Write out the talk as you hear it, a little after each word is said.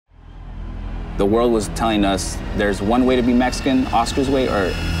The world was telling us there's one way to be Mexican, Oscar's way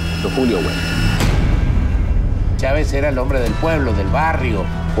or the Julio way. Chávez era el hombre del pueblo, del barrio,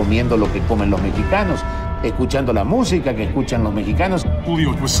 comiendo lo que comen los mexicanos, escuchando la música que escuchan los mexicanos.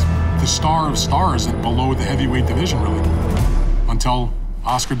 Julio was the star of stars below the heavyweight division, really, until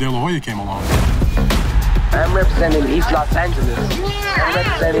Oscar de la Hoya came along. I'm representing East Los Angeles.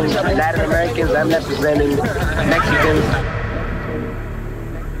 I'm representing Latin Americans. I'm representing Mexicans.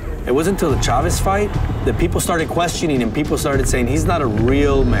 It wasn't until the Chavez fight that people started questioning and people started saying he's not a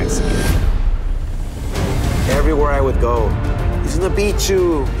real Mexican. Everywhere I would go, he's gonna beat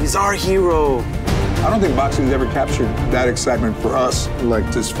you, he's our hero. I don't think boxing has ever captured that excitement for us like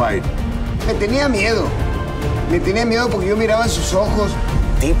this fight. Me tenía miedo. Me tenía miedo porque yo miraba en sus ojos.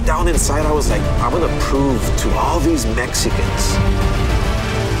 Deep down inside, I was like, I'm gonna prove to all these Mexicans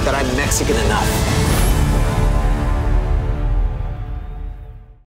that I'm Mexican enough.